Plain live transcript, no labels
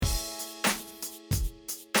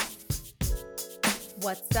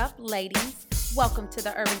What's up, ladies? Welcome to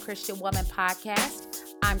the Urban Christian Woman Podcast.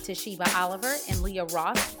 I'm Toshiba Oliver, and Leah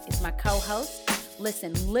Ross is my co-host.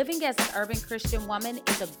 Listen, living as an urban Christian woman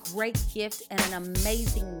is a great gift and an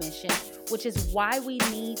amazing mission, which is why we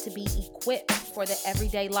need to be equipped for the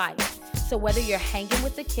everyday life. So whether you're hanging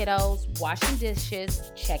with the kiddos, washing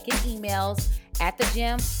dishes, checking emails, at the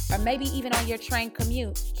gym, or maybe even on your train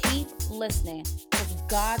commute, keep listening because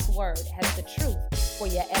God's Word has the truth for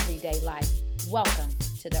your everyday life. Welcome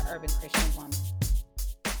to the Urban Christian Woman.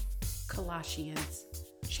 Colossians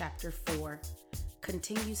chapter 4.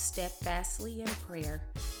 Continue steadfastly in prayer,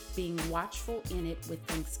 being watchful in it with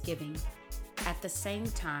thanksgiving. At the same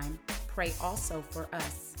time, pray also for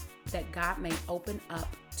us, that God may open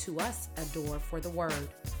up to us a door for the word,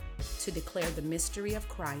 to declare the mystery of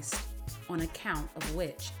Christ, on account of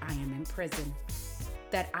which I am in prison,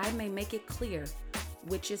 that I may make it clear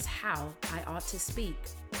which is how I ought to speak.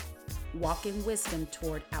 Walk in wisdom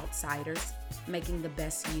toward outsiders, making the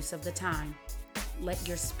best use of the time. Let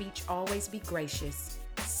your speech always be gracious,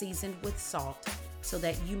 seasoned with salt, so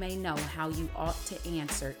that you may know how you ought to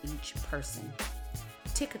answer each person.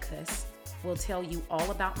 Tychicus will tell you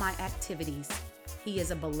all about my activities. He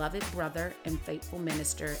is a beloved brother and faithful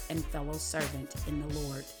minister and fellow servant in the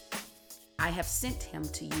Lord. I have sent him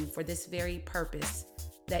to you for this very purpose,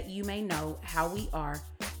 that you may know how we are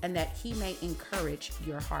and that he may encourage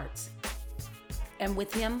your hearts. And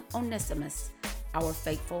with him, Onesimus, our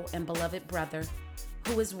faithful and beloved brother,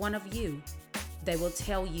 who is one of you. They will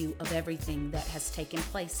tell you of everything that has taken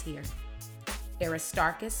place here.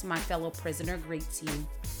 Aristarchus, my fellow prisoner, greets you,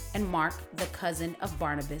 and Mark, the cousin of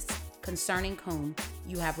Barnabas, concerning whom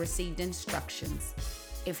you have received instructions.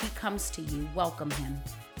 If he comes to you, welcome him.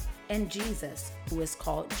 And Jesus, who is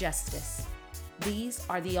called Justus. These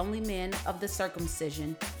are the only men of the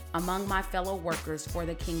circumcision among my fellow workers for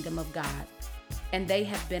the kingdom of God, and they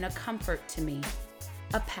have been a comfort to me.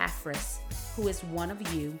 Epaphras, who is one of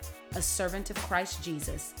you, a servant of Christ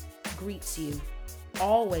Jesus, greets you,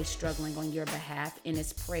 always struggling on your behalf in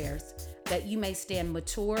his prayers, that you may stand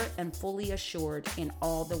mature and fully assured in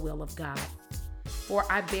all the will of God. For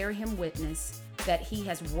I bear him witness that he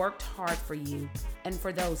has worked hard for you and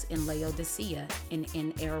for those in Laodicea and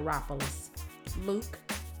in Hierapolis. Luke,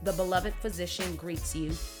 the beloved physician, greets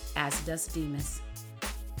you, as does Demas.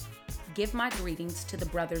 Give my greetings to the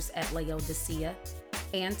brothers at Laodicea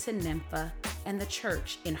and to Nympha and the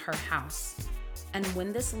church in her house. And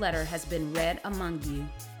when this letter has been read among you,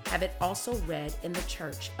 have it also read in the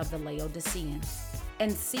church of the Laodiceans.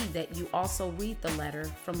 And see that you also read the letter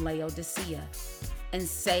from Laodicea. And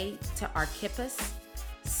say to Archippus,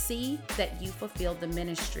 see that you fulfill the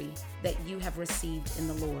ministry that you have received in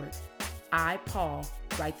the Lord. I, Paul,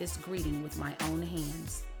 write this greeting with my own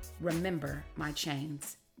hands. Remember my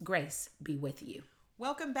chains. Grace be with you.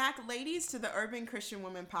 Welcome back, ladies, to the Urban Christian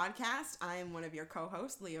Woman Podcast. I am one of your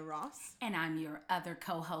co-hosts, Leah Ross. And I'm your other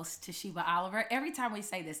co-host, Toshiba Oliver. Every time we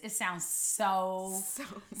say this, it sounds so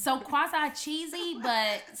quasi-cheesy,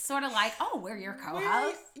 but sort of like, oh, we're your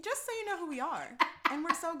co-host. Just so you know who we are. And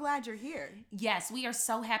we're so glad you're here. Yes, we are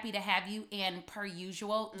so happy to have you. And per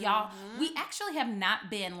usual, y'all, we actually have not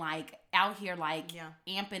been like out here like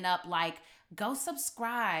amping up like, go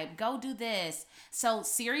subscribe, go do this. So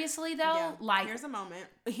seriously though, like here's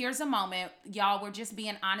a moment. Y'all, we're just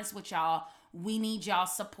being honest with y'all. We need y'all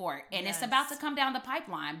support. And it's about to come down the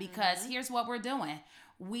pipeline because here's what we're doing.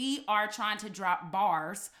 We are trying to drop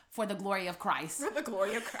bars for the glory of Christ. For the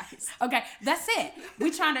glory of Christ. Okay, that's it.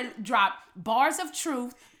 We're trying to drop bars of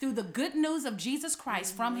truth through the good news of Jesus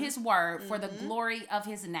Christ from his word for the glory of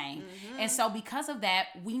his name. And so because of that,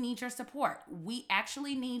 we need your support. We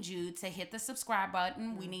actually need you to hit the subscribe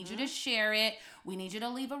button. We need you to share it. We need you to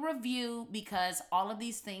leave a review because all of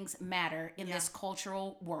these things matter in this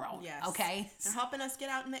cultural world. Yes. Okay? They're helping us get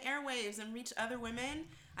out in the airwaves and reach other women.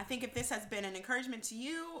 I think if this has been an encouragement to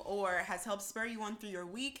you or has helped spur you on through your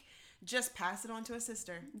week, just pass it on to a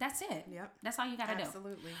sister. That's it. Yep. That's all you got to do.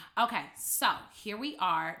 Absolutely. Okay, so here we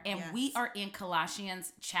are, and we are in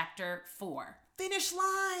Colossians chapter 4. Finish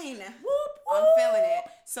line. Whoop, whoop. I'm feeling it.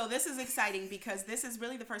 So this is exciting because this is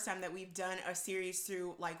really the first time that we've done a series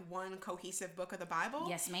through like one cohesive book of the Bible.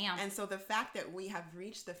 Yes, ma'am. And so the fact that we have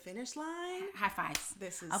reached the finish line. High fives.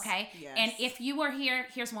 This is okay. Yes. And if you were here,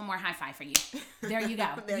 here's one more high five for you. There you go.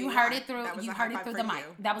 You heard are. it through. That was You a heard high it through five the for mic.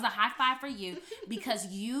 you. That was a high five for you because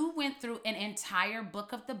you went through an entire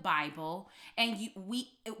book of the Bible and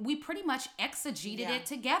we pretty much exegeted it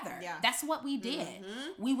together. Yeah. That's what we did.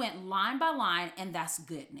 We went line by line, and that's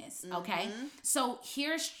goodness. Okay. So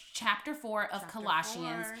here's chapter 4 of Chapter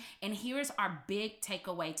Colossians, 4. and here's our big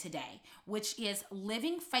takeaway today, which is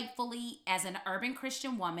living faithfully as an urban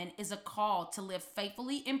Christian woman is a call to live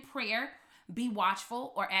faithfully in prayer, be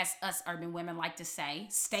watchful, or as us urban women like to say,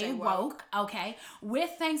 stay woke, okay, with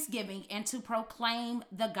thanksgiving, and to proclaim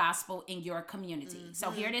the gospel in your community.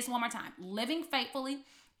 So here it is one more time. Living faithfully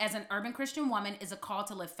as an urban Christian woman is a call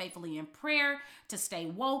to live faithfully in prayer, to stay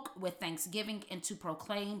woke with thanksgiving, and to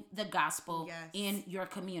proclaim the gospel in your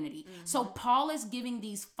community. So Paul is giving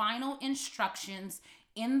these final instructions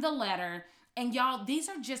in the letter. And y'all, these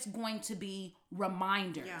are just going to be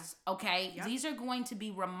reminders, okay? These are going to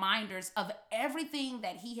be reminders of everything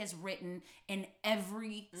that he has written in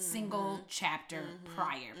every single chapter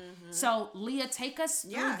prior. So, Leah, take us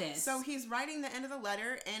through this. So he's writing the end of the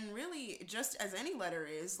letter, and really, just as any letter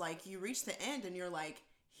is, like, you reach the end and you're like,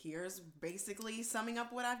 here's basically summing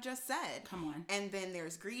up what I've just said. Come on. And then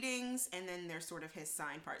there's greetings, and then there's sort of his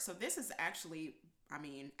sign part. So this is actually, I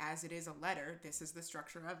mean, as it is a letter, this is the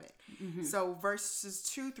structure of it. So verses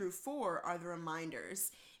 2 through 4 are the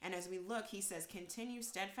reminders. And as we look, he says, continue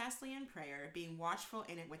steadfastly in prayer, being watchful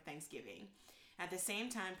in it with thanksgiving. At the same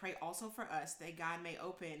time, pray also for us that God may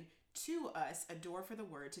open to us a door for the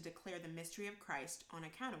word to declare the mystery of Christ, on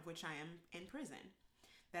account of which I am in prison,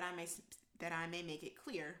 that I may make it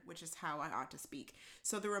clear, which is how I ought to speak.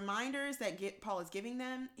 So the reminders that Paul is giving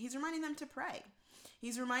them, he's reminding them to pray.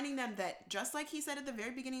 He's reminding them that, just like he said at the very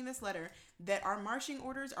beginning of this letter, that our marching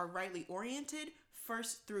orders are rightly oriented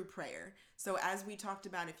first through prayer. So as we talked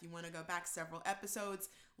about, if you want to go back several episodes,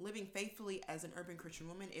 living faithfully as an urban Christian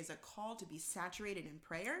woman is a call to be saturated in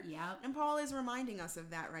prayer. And Paul is reminding us of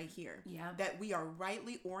that right here. That we are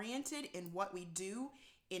rightly oriented in what we do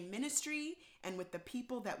in ministry and with the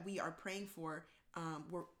people that we are praying for.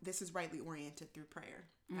 This is rightly oriented through prayer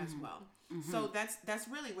as well. So that's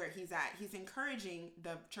really where he's at. He's encouraging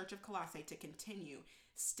the church of Colossae to continue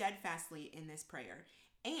steadfastly in this prayer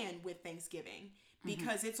and with thanksgiving,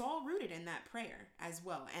 because it's all rooted in that prayer as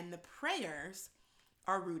well. And the prayers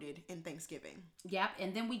are rooted in thanksgiving.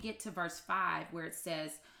 And then we get to verse 5 where it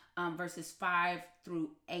says, verses 5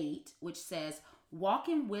 through 8, which says, walk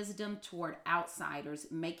in wisdom toward outsiders,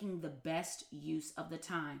 making the best use of the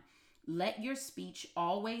time. Let your speech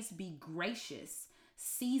always be gracious,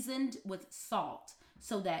 seasoned with salt,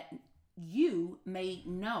 so that you may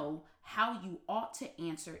know how you ought to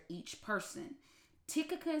answer each person.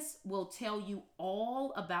 Tychicus will tell you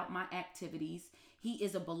all about my activities. He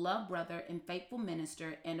is a beloved brother and faithful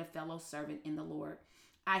minister and a fellow servant in the Lord.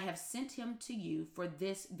 I have sent him to you for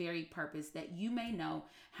this very purpose, that you may know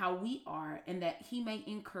how we are and that he may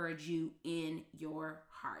encourage you in your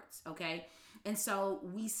hearts. Okay. And so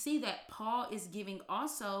we see that Paul is giving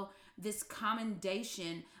also this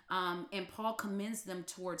commendation, and Paul commends them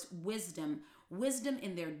towards wisdom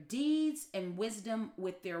in their deeds and wisdom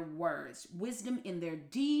with their words. Wisdom in their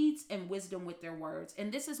deeds and wisdom with their words.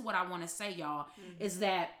 And this is what I want to say, y'all, is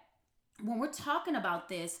that when we're talking about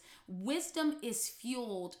this, wisdom is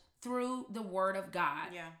fueled through the word of God.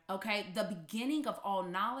 Okay. The beginning of all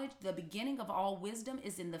knowledge, the beginning of all wisdom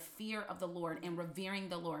is in the fear of the Lord and revering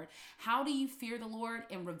the Lord. How do you fear the Lord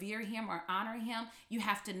and revere him or honor him? You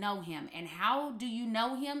have to know him. And how do you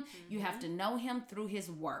know him? You have to know him through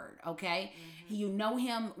his word. Okay. You know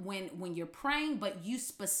him when you're praying, but you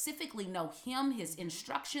specifically know him, his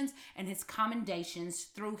instructions, and his commendations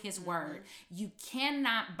through his word. You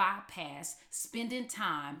cannot bypass spending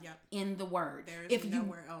time in the word. There's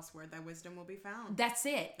nowhere else where that wisdom will be found. That's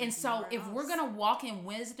it. And so if we're going to walk in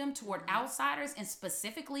wisdom toward outsiders and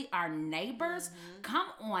specifically our neighbors, come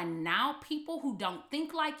on now, people who don't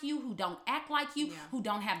think like you, who don't act like you, who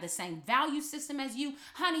don't have the same value system as you,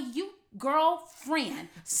 honey, you girlfriend,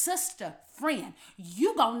 sister, friend,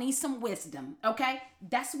 you gonna need some wisdom, okay?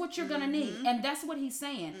 That's what you're gonna need. And that's what he's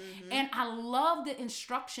saying. And I love the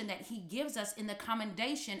instruction that he gives us in the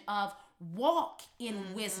commendation of walk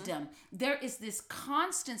in wisdom. There is this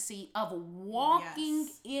constancy of walking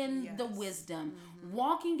in the wisdom,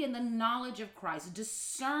 walking in the knowledge of Christ,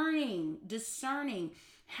 discerning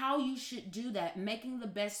how you should do that, making the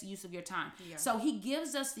best use of your time. So he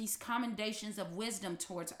gives us these commendations of wisdom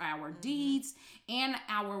towards our deeds and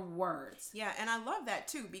our words. And I love that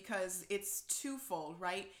too, because it's twofold,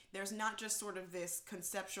 right? There's not just sort of this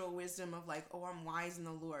conceptual wisdom of like, oh, I'm wise in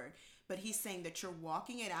the Lord, but he's saying that you're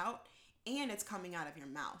walking it out and it's coming out of your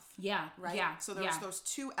mouth. Yeah. Right? Yeah. So there's those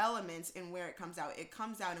two elements in where it comes out. It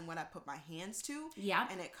comes out in what I put my hands to. Yeah.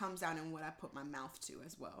 And it comes out in what I put my mouth to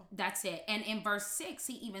as well. That's it. And in verse 6,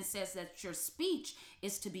 he even says that your speech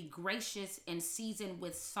is to be gracious and seasoned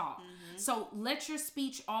with salt. Mm-hmm. So let your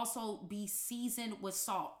speech also be seasoned with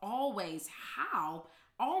salt. Always. How?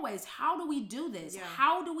 Always. How do we do this? Yeah.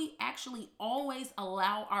 How do we actually always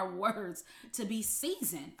allow our words to be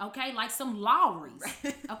seasoned? Okay, like some Lowry's.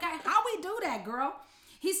 Okay, how we do that, girl?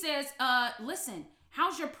 He says, listen,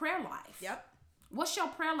 how's your prayer life? Yep. What's your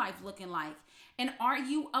prayer life looking like? And are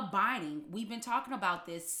you abiding? We've been talking about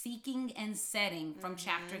this, seeking and setting from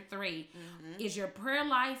chapter 3. Mm-hmm. Is your prayer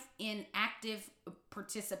life in active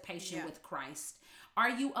participation with Christ? Are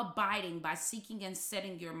you abiding by seeking and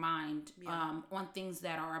setting your mind on things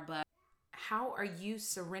that are above? How are you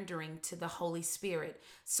surrendering to the Holy Spirit?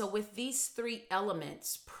 So with these three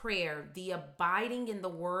elements, prayer, the abiding in the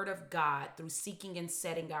Word of God through seeking and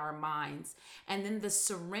setting our minds, and then the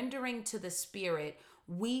surrendering to the Spirit,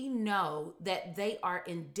 we know that they are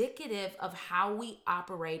indicative of how we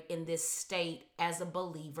operate in this state as a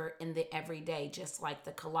believer in the everyday, just like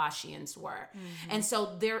the Colossians were. Mm-hmm. And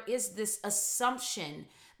so there is this assumption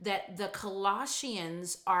that the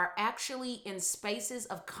Colossians are actually in spaces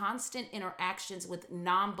of constant interactions with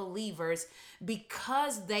non-believers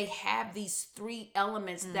because they have these three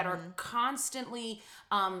elements that are constantly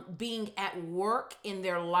being at work in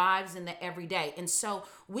their lives in the everyday. And so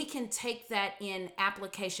we can take that in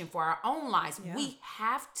application for our own lives. Yeah. We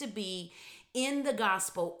have to be in the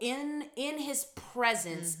gospel, in his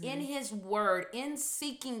presence, in his word, in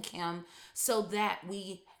seeking him so that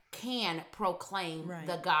we can proclaim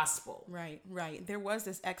the gospel. Right. There was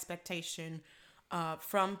this expectation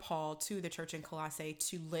from Paul to the church in Colossae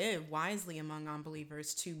to live wisely among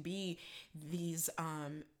unbelievers, to be these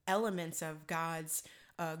elements of God's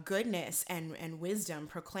goodness and wisdom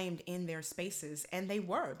proclaimed in their spaces. And they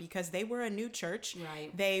were, because they were a new church.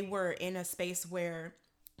 Right. They were in a space where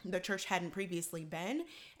the church hadn't previously been.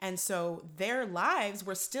 And so their lives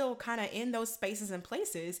were still kind of in those spaces and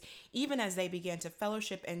places, even as they began to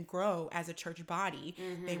fellowship and grow as a church body.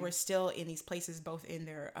 Mm-hmm. They were still in these places, both in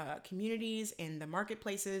their communities, in the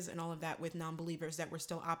marketplaces, and all of that, with non-believers that were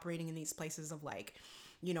still operating in these places of, like,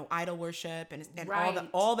 you know, idol worship and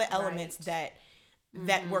all the elements that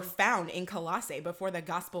were found in Colossae before the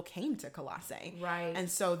gospel came to Colossae. Right. And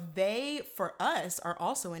so they, for us, are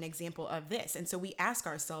also an example of this. And so we ask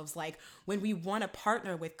ourselves, like, when we want to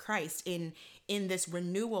partner with Christ in this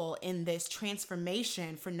renewal, in this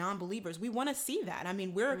transformation for non-believers, we want to see that. I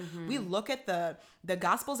mean, we look at the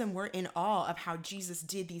Gospels and we're in awe of how Jesus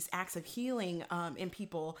did these acts of healing in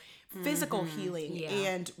people, physical healing. Yeah.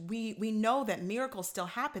 And we know that miracles still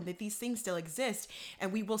happen, that these things still exist,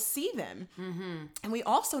 and we will see them. Mm-hmm. And we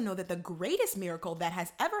also know that the greatest miracle that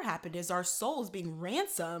has ever happened is our souls being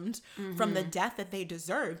ransomed from the death that they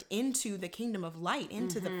deserved into the kingdom of light,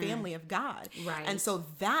 into the family of God. Right. And so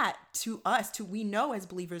that, to us, we know as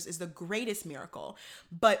believers, is the greatest miracle.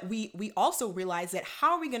 But we also realize that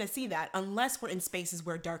how are we going to see that unless we're in spaces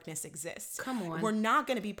where darkness exists? Come on. We're not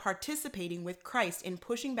going to be participating with Christ in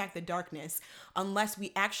pushing back the darkness unless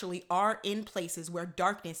we actually are in places where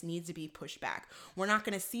darkness needs to be pushed back. We're not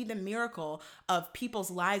going to see the miracle of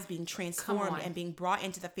people's lives being transformed and being brought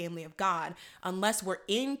into the family of God unless we're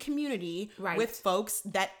in community with folks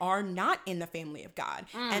that are not in the family of God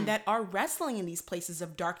and that are wrestling in these places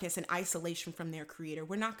of darkness and isolation from their creator.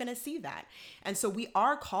 We're not going to see that. And so we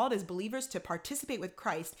are called as believers to participate with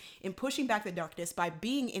Christ in pushing back the darkness by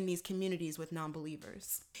being in these communities with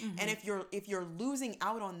non-believers. Mm-hmm. And if you're losing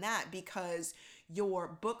out on that because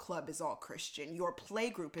your book club is all Christian, your play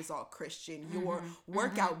group is all Christian, your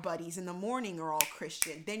workout buddies in the morning are all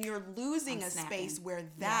Christian, then you're losing a space where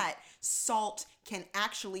that salt can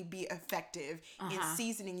actually be effective in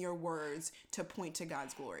seasoning your words to point to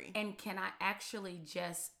God's glory. And can I actually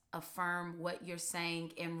just affirm what you're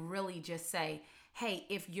saying and really just say, hey,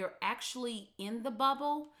 if you're actually in the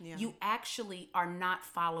bubble, you actually are not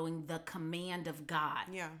following the command of God.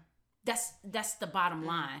 Yeah. That's the bottom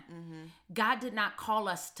line. Mm-hmm. God did not call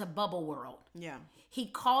us to bubble world. Yeah. He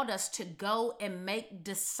called us to go and make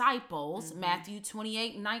disciples, Matthew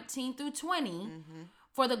 28:19 through 20,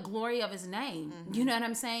 for the glory of his name. You know what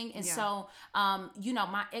I'm saying? And so,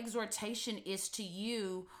 my exhortation is to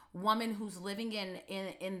you, woman who's living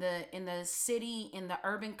in the city, in the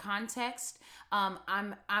urban context.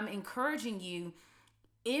 I'm encouraging you,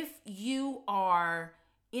 if you are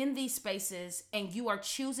in these spaces and you are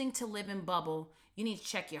choosing to live in bubble, you need to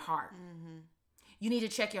check your heart. You need to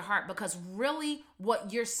check your heart, because really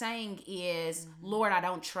what you're saying is, Lord, I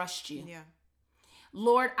don't trust you. Yeah.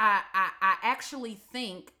 Lord, I actually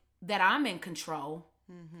think that I'm in control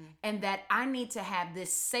and that I need to have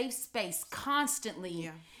this safe space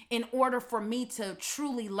constantly in order for me to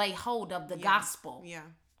truly lay hold of the gospel. Yeah.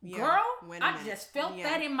 Girl, I just felt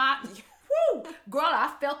that in my, whoo, girl,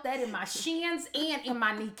 I felt that in my shins and in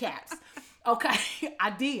my kneecaps. Okay, I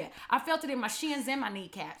did. I felt it in my shins and my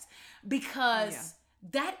kneecaps because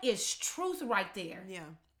that is truth right there. Yeah.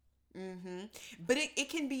 But it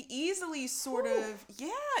can be easily sort of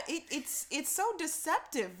it's so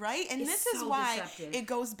deceptive, right? And this is why deceptive. It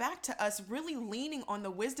goes back to us really leaning on the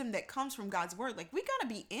wisdom that comes from God's word. Like, we got to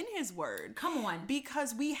be in his word. Come on.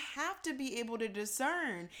 Because we have to be able to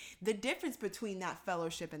discern the difference between that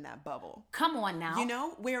fellowship and that bubble. Come on now. You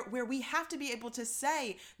know, where we have to be able to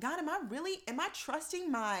say, God, am I trusting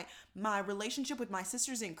my relationship with my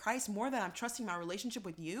sisters in Christ more than I'm trusting my relationship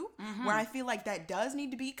with you? Where I feel like that does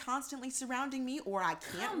need to be constantly surrounding me, or I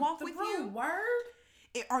can't walk with you. Word.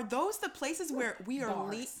 Are those the places where we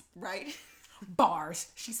are right?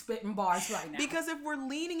 Bars. She's spitting bars right now. Because if we're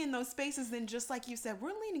leaning in those spaces, then just like you said,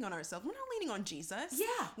 we're leaning on ourselves. We're not leaning on Jesus.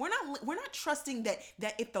 Yeah. We're not trusting that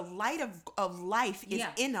if the light of life is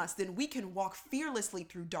in us, then we can walk fearlessly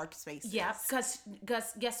through dark spaces. Yeah, because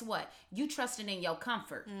guess what? You trusting in your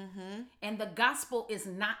comfort. And the gospel is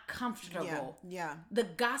not comfortable. Yeah. The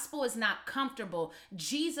gospel is not comfortable.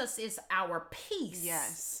 Jesus is our peace.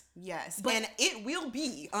 Yes. And it will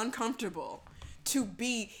be uncomfortable.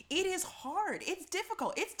 It is hard. It's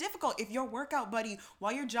difficult if your workout buddy,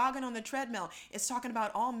 while you're jogging on the treadmill, is talking about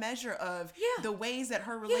all measure of the ways that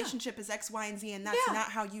her relationship is X, Y, and Z, and that's not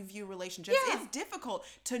how you view relationships. It's difficult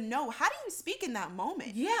to know, how do you speak in that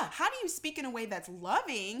moment? How do you speak in a way that's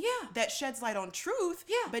loving, that sheds light on truth,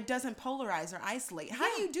 but doesn't polarize or isolate?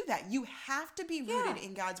 How do you do that? You have to be rooted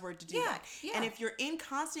in God's word to do that. And if you're in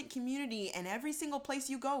constant community and every single place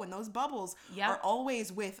you go, and those bubbles are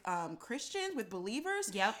always with Christians, with believers,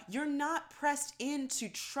 you're not pressed into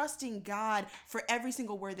trusting God for every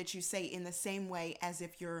single word that you say in the same way as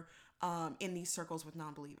if you're in these circles with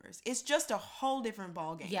non-believers. It's just a whole different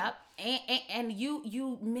ballgame. And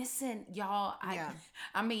you missing, y'all.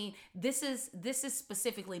 I mean, this is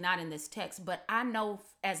specifically not in this text, but I know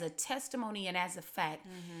as a testimony and as a fact,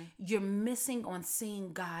 you're missing on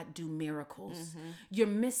seeing God do miracles. You're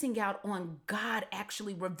missing out on God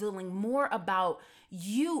actually revealing more about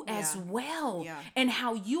you as well, and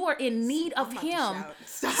how you are in need of him.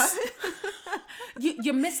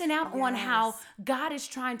 You're missing out on how God is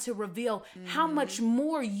trying to reveal how much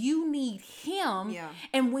more you need him.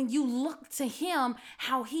 And when you look to him,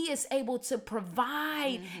 how he is able to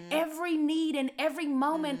provide every need and every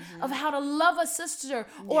moment of how to love a sister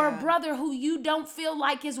or a brother who you don't feel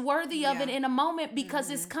like is worthy of it in a moment, because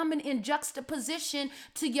it's coming in juxtaposition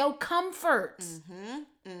to your comfort.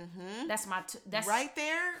 That's that's right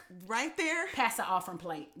there. Pass the offering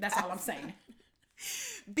plate. That's all I'm saying.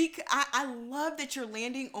 Because I love that you're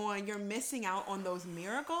missing out on those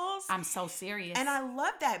miracles. I'm so serious. And I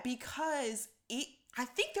love that because I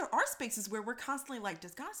think there are spaces where we're constantly like,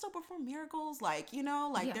 does God still perform miracles? Like, you know,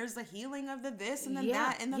 like there's the healing of the this and the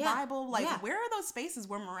that in the Bible. Like, where are those spaces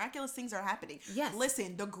where miraculous things are happening?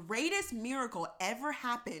 Listen, the greatest miracle ever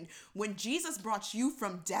happened when Jesus brought you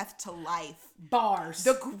from death to life. Bars.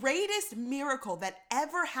 The greatest miracle that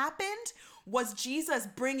ever happened was Jesus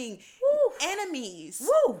bringing enemies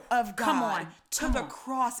of God to the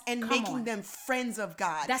cross and making them friends of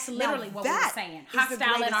God. That's literally what we were saying.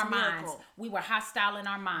 Hostile in our minds. We were hostile in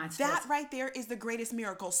our minds. That right there is the greatest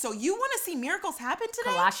miracle. So you want to see miracles happen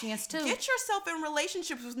today? Colossians 2. Get yourself in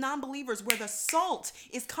relationships with non-believers where the salt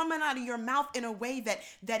is coming out of your mouth in a way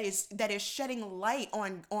that is shedding light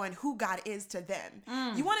on who God is to them.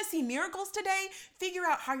 You want to see miracles today? Figure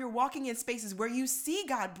out how you're walking in spaces where you see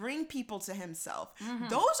God bring people to himself.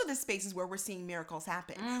 Those are the spaces where we're seeing miracles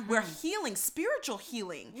happen. Where healing, spiritual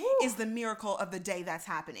healing is the miracle of the day that's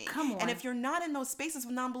happening. Come on. And if you're not in those spaces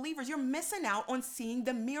with non-believers, you're missing out on seeing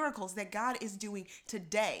the miracles that God is doing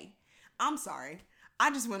today. I'm sorry. I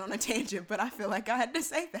just went on a tangent, but I feel like I had to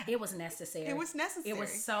say that. It was necessary. It was necessary. It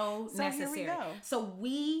was so necessary. Here we go. So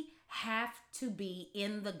we have to be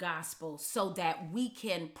in the gospel so that we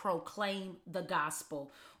can proclaim the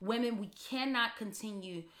gospel. Women, we cannot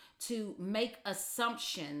continue to make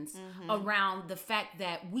assumptions around the fact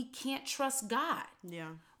that we can't trust God.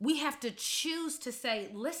 We have to choose to say,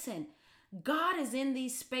 listen, God is in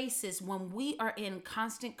these spaces when we are in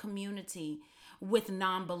constant community with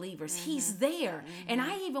non-believers. He's there. And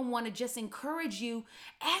I even want to just encourage you,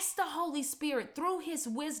 ask the Holy Spirit through his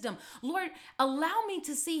wisdom, Lord, allow me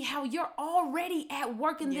to see how you're already at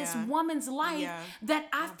work in this woman's life that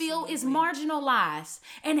I feel is marginalized,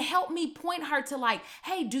 and help me point her to like,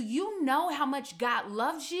 hey, do you know how much God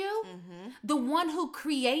loves you? The one who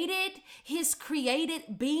created his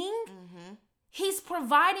created being? He's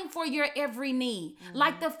providing for your every need.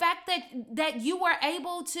 Like the fact that you were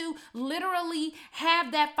able to literally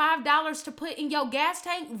have that $5 to put in your gas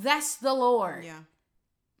tank, that's the Lord.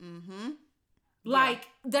 Like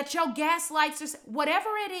that your gas lights, are, whatever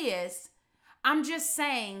it is, I'm just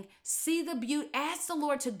saying, see the beauty, ask the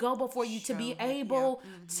Lord to go before you, to be able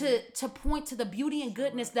to point to the beauty and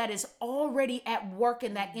goodness that is already at work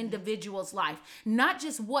in that individual's life. Not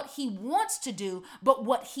just what he wants to do, but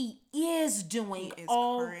what he is doing. He is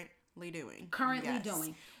currently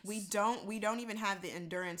doing. We don't even have the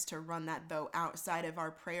endurance to run that though outside of our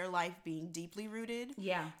prayer life being deeply rooted.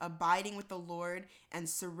 Abiding with the Lord and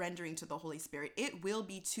surrendering to the Holy Spirit. It will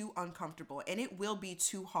be too uncomfortable and it will be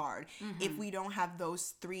too hard if we don't have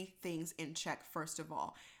those three things in check first of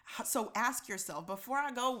all. So ask yourself, before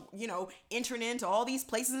I go, entering into all these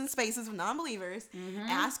places and spaces with non-believers,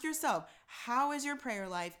 ask yourself, how is your prayer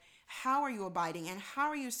life? How are you abiding, and how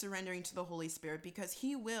are you surrendering to the Holy Spirit? Because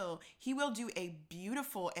he will do a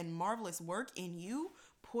beautiful and marvelous work in you,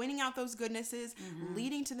 pointing out those goodnesses,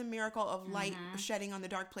 leading to the miracle of light shedding on the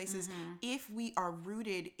dark places, if we are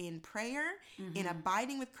rooted in prayer, in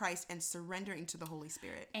abiding with Christ, and surrendering to the Holy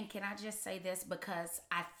Spirit. And can I just say this, because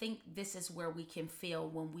I think this is where we can feel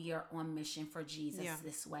when we are on mission for Jesus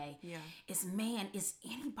this way. Is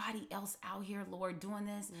anybody else out here, Lord, doing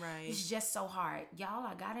this? Right. It's just so hard. Y'all,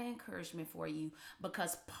 I got an encouragement for you,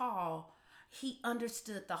 because Paul, he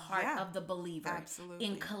understood the heart of the believer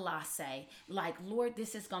in Colossae. Like, Lord,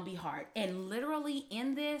 this is going to be hard. And literally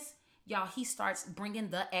in this, y'all, he starts bringing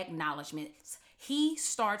the acknowledgments. He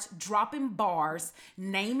starts dropping bars,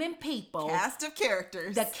 naming people. Cast of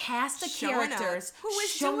characters. The cast of characters. Who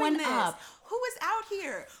is showing this? Who is out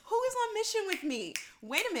here? Who is on mission with me?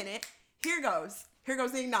 Wait a minute. Here goes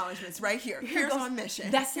the acknowledgments right here. Here's on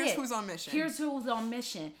mission. Here's who's on mission. Here's who's on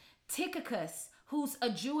mission. Tychicus, who's a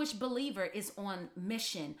Jewish believer, is on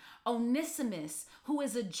mission. Onesimus, who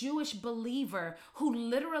is a Jewish believer, who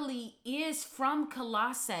literally is from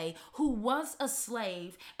Colossae, who was a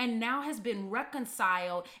slave and now has been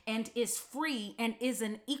reconciled and is free and is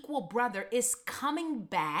an equal brother, is coming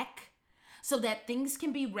back so that things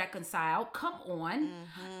can be reconciled. Come on.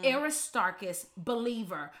 Aristarchus,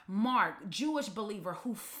 believer. Mark, Jewish believer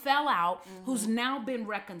who fell out, who's now been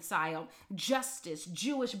reconciled. Justus,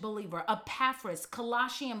 Jewish believer. Epaphras,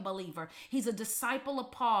 Colossian believer. He's a disciple of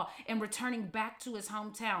Paul and returning back to his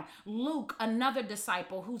hometown. Luke, another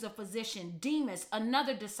disciple who's a physician. Demas,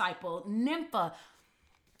 another disciple. Nympha.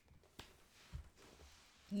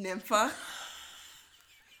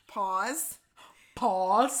 Pause.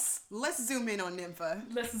 Let's zoom in on Nympha.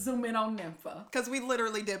 Because we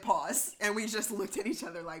literally did pause and we just looked at each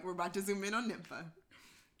other like we're about to zoom in on Nympha.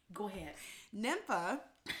 Go ahead. Nympha,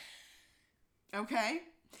 okay?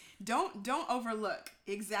 Don't overlook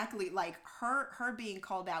exactly like her being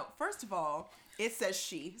called out. First of all, it says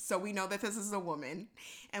she, so we know that this is a woman.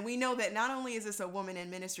 And we know that not only is this a woman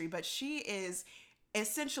in ministry, but she is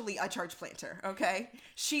essentially a church planter, okay?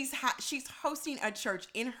 She's hosting a church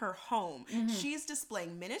in her home. She's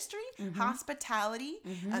displaying ministry, hospitality,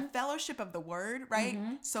 a fellowship of the word, right?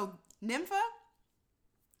 So Nympha,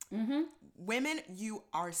 women, you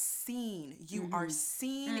are seen. You are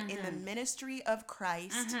seen in the ministry of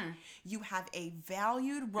Christ. You have a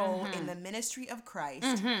valued role in the ministry of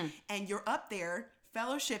Christ. And you're up there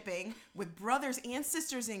fellowshipping with brothers and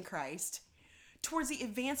sisters in Christ towards the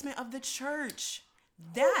advancement of the church.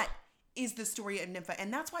 That is the story of Nympha,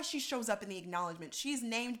 and that's why she shows up in the acknowledgement. She's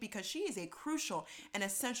named because she is a crucial and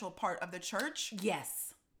essential part of the church.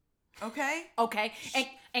 Yes. Okay? Okay.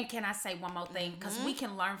 And can I say one more thing? Because we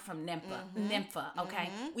can learn from Nympha, okay?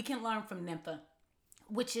 We can learn from Nympha,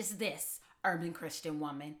 which is this, urban Christian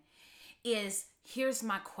woman, here's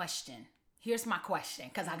my question,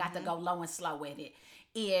 because I got to go low and slow with it,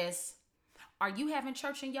 is, are you having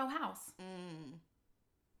church in your house?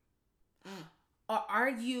 Or are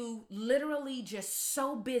you literally just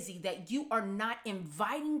so busy that you are not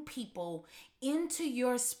inviting people into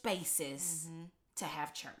your spaces to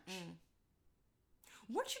have church?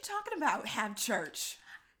 What you talking about, have church?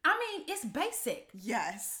 I mean, it's basic.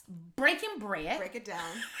 Yes. Breaking bread. Break it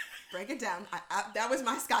down. That was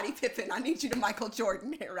my Scottie Pippen. I need you to Michael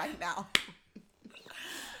Jordan here right now.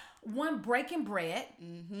 One, breaking bread,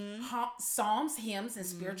 psalms, hymns, and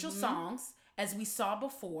spiritual songs. as we saw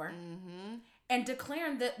before, and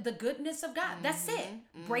declaring the goodness of God. That's it.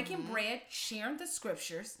 Breaking bread, sharing the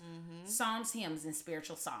scriptures, psalms, hymns, and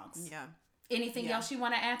spiritual songs. Yeah. Anything else you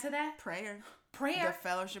want to add to that? Prayer. Prayer. The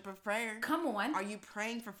fellowship of prayer. Come on. Are you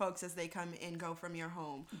praying for folks as they come and go from your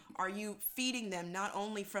home? Are you feeding them not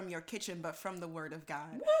only from your kitchen, but from the word of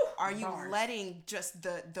God? Woo! Are you Lord. letting just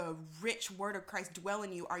the rich word of Christ dwell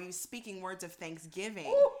in you? Are you speaking words of thanksgiving?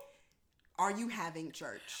 Woo! Are you having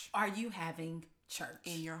church? Are you having church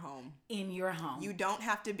in your home? In your home. You don't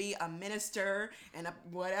have to be a minister and a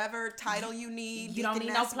whatever title you need. You don't need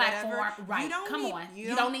no platform. Whatever. Right.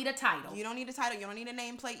 You don't need a title. You don't need a title. You don't need a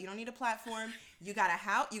nameplate. You don't need a platform. You got a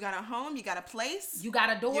house. You got a home. You got a place. You got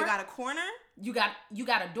a door. You got a corner. You got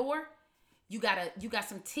a door. You got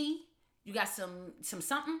some tea. You got some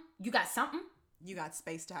something. You got something. You got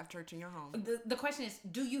space to have church in your home. The question is,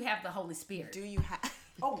 do you have the Holy Spirit? Do you have?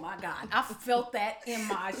 Oh my God, I felt that in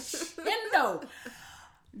my shindo.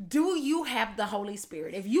 Do you have the Holy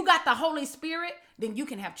Spirit? If you got the Holy Spirit, then you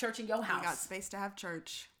can have church in your house. You got space to have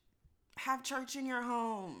church. Have church in your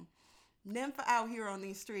home. Nympha out here on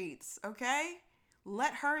these streets, okay?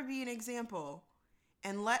 Let her be an example,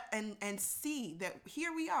 and see that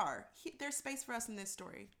here we are. There's space for us in this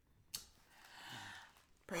story.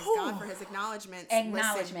 Praise God for his acknowledgments.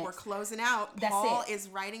 Listen, we're closing out. Paul is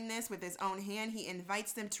writing this with his own hand. He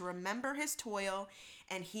invites them to remember his toil,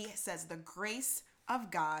 and he says the grace of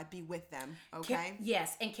God be with them. Okay?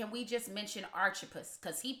 Yes, and can we just mention Archippus?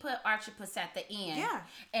 Because he put Archippus at the end.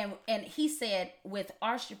 Yeah. And he said with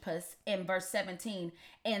Archippus in verse 17,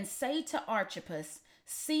 and say to Archippus,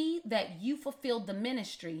 see that you fulfilled the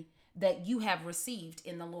ministry that you have received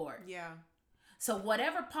in the Lord. Yeah. So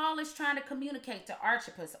whatever Paul is trying to communicate to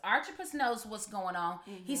Archippus knows what's going on.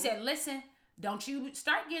 He said, listen, don't you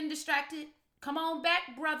start getting distracted. Come on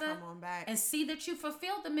back, brother. Come on back. And see that you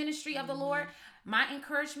fulfilled the ministry of the Lord. My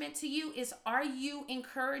encouragement to you is, are you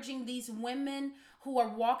encouraging these women who are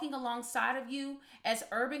walking alongside of you as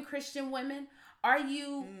urban Christian women? Are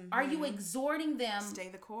you exhorting them stay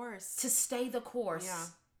the course. To stay the course? Yeah.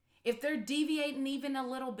 If they're deviating even a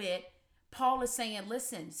little bit, Paul is saying,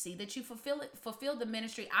 listen, see that you fulfill the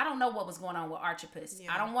ministry. I don't know what was going on with Archippus.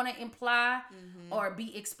 Yeah. I don't want to imply or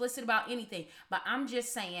be explicit about anything, but I'm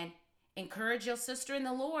just saying, encourage your sister in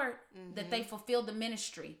the Lord that they fulfill the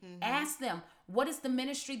ministry. Ask them, what is the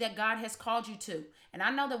ministry that God has called you to? And I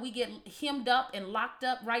know that we get hemmed up and locked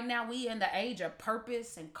up right now. We in the age of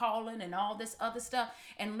purpose and calling and all this other stuff.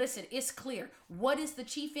 And listen, it's clear. What is the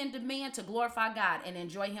chief end of man? To glorify God and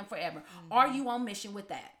enjoy him forever. Are you on mission with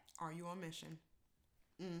that? Are you on mission?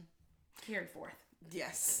 Carry forth.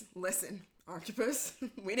 Yes. Listen, Archippus,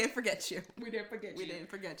 we didn't forget you. We didn't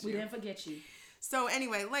forget you. So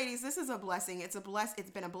anyway, ladies, this is a blessing. It's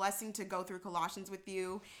been a blessing to go through Colossians with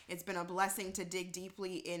you. It's been a blessing to dig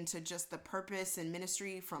deeply into just the purpose and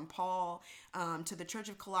ministry from Paul to the Church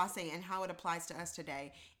of Colossae and how it applies to us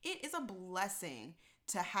today. It is a blessing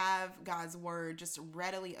to have God's word just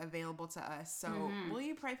readily available to us. So will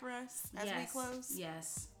you pray for us as we close?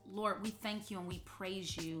 Yes. Lord, we thank you and we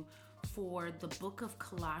praise you for the book of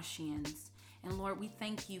Colossians. And Lord, we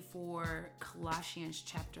thank you for Colossians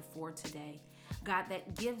chapter 4 today. God,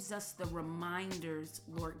 that gives us the reminders,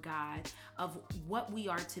 Lord God, of what we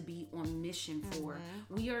are to be on mission for.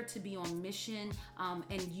 We are to be on mission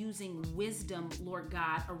and using wisdom, Lord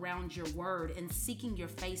God, around your word and seeking your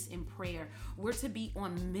face in prayer. We're to be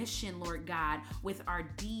on mission, Lord God, with our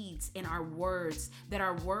deeds and our words, that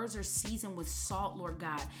our words are seasoned with salt, Lord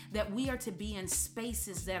God, that we are to be in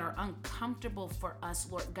spaces that are uncomfortable for us,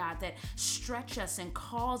 Lord God, that stretch us and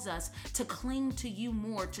cause us to cling to you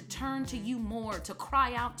more, to turn to you more, to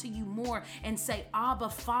cry out to you more and say, Abba,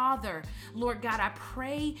 Father. Lord God, I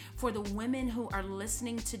pray for the women who are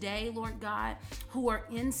listening today, Lord God, who are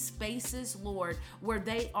in spaces, Lord, where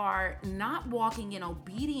they are not walking in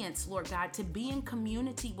obedience, Lord God, to be in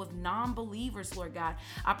community with non-believers, Lord God.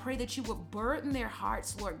 I pray that you would burden their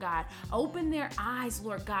hearts, Lord God, open their eyes,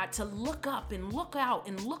 Lord God, to look up and look out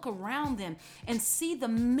and look around them and see the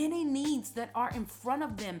many needs that are in front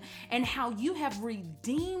of them and how you have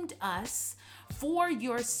redeemed us for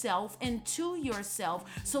yourself and to yourself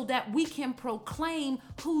so that we can proclaim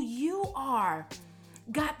who you are.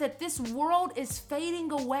 God, that this world is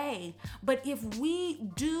fading away. But if we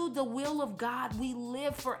do the will of God, we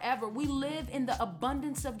live forever. We live in the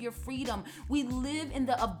abundance of your freedom. We live in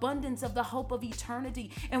the abundance of the hope of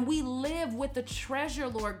eternity. And we live with the treasure,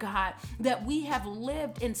 Lord God, that we have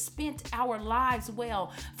lived and spent our lives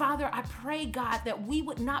well. Father, I pray, God, that we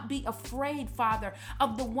would not be afraid, Father,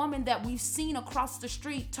 of the woman that we've seen across the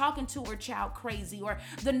street talking to her child crazy, or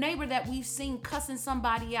the neighbor that we've seen cussing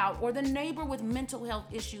somebody out, or the neighbor with mental health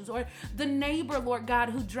issues, or the neighbor, Lord God,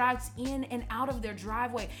 who drives in and out of their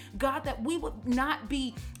driveway. God, that we would not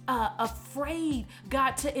be afraid,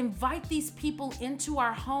 God, to invite these people into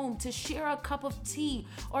our home, to share a cup of tea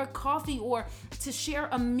or coffee, or to share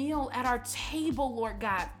a meal at our table, Lord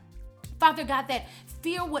God. Father God, that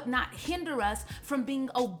fear would not hinder us from being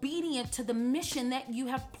obedient to the mission that you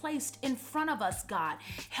have placed in front of us, God.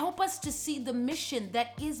 Help us to see the mission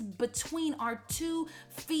that is between our 2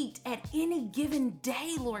 feet at any given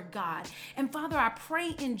day, Lord God. And Father, I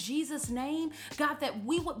pray in Jesus' name, God, that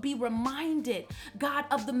we would be reminded, God,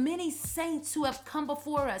 of the many saints who have come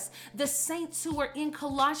before us, the saints who are in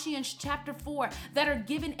Colossians chapter 4 that are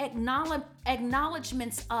given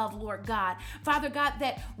acknowledgments of, Lord God. Father God,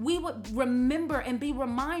 that we would remember and be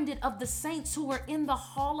reminded of the saints who are in the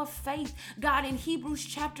hall of faith, God, in Hebrews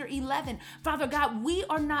chapter 11. Father God, we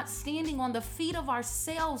are not standing on the feet of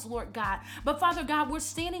ourselves, Lord God, but Father God, we're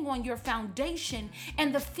standing on your foundation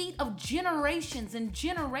and the feet of generations and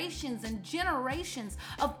generations and generations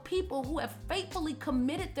of people who have faithfully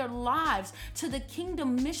committed their lives to the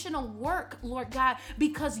kingdom missional work, Lord God,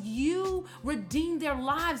 because you redeemed their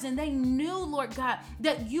lives and they knew, Lord God,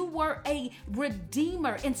 that you were a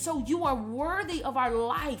redeemer. And so you are worthy of our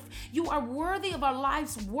life. You are worthy of our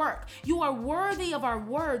life's work. You are worthy of our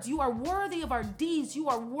words. You are worthy of our deeds. You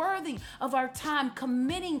are worthy of our time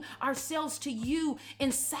committing ourselves to you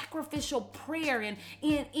in sacrificial prayer and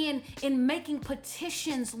in making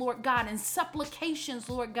petitions, Lord God, and supplications,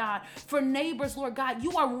 Lord God, for neighbors, Lord God.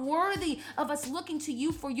 You are worthy of us looking to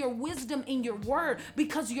you for your wisdom in your word,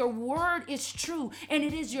 because your word is true, and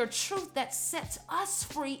it is your truth that sets us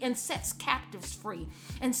free and sets captives free.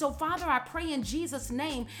 And so, Father, I pray in Jesus'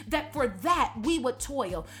 name that for that we would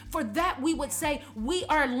toil, for that we would say we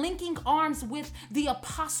are linking arms with the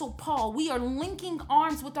Apostle Paul. We are linking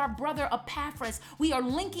arms with our brother Epaphras. We are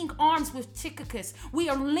linking arms with Tychicus. We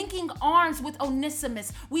are linking arms with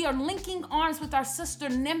Onesimus. We are linking arms with our sister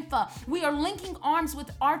Nympha. We are linking arms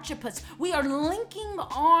with Archippus. We are linking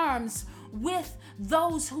arms with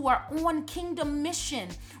those who are on kingdom mission.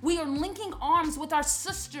 We are linking arms with our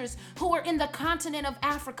sisters who are in the continent of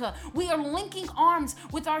Africa. We are linking arms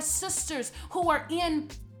with our sisters who are in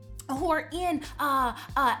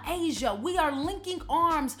Asia. We are linking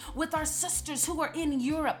arms with our sisters who are in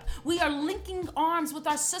Europe. We are linking arms with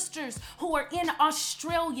our sisters who are in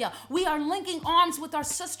Australia. We are linking arms with our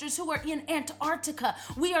sisters who are in Antarctica.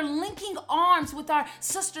 We are linking arms with our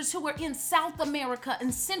sisters who are in South America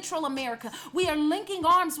and Central America. We are linking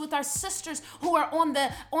arms with our sisters who are on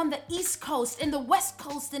the East Coast, in the West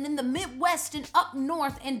Coast, and in the Midwest, and up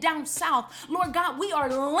north and down south. Lord God, we are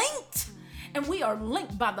linked. And we are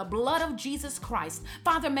linked by the blood of Jesus Christ.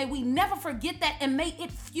 Father, may we never forget that, and may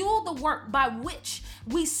it fuel the work by which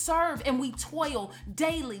we serve and we toil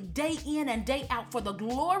daily, day in and day out. For the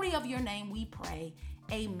glory of your name we pray.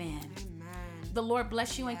 Amen. Amen. The Lord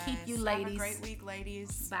bless you and keep you, ladies. Have a great week,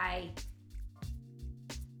 ladies. Bye.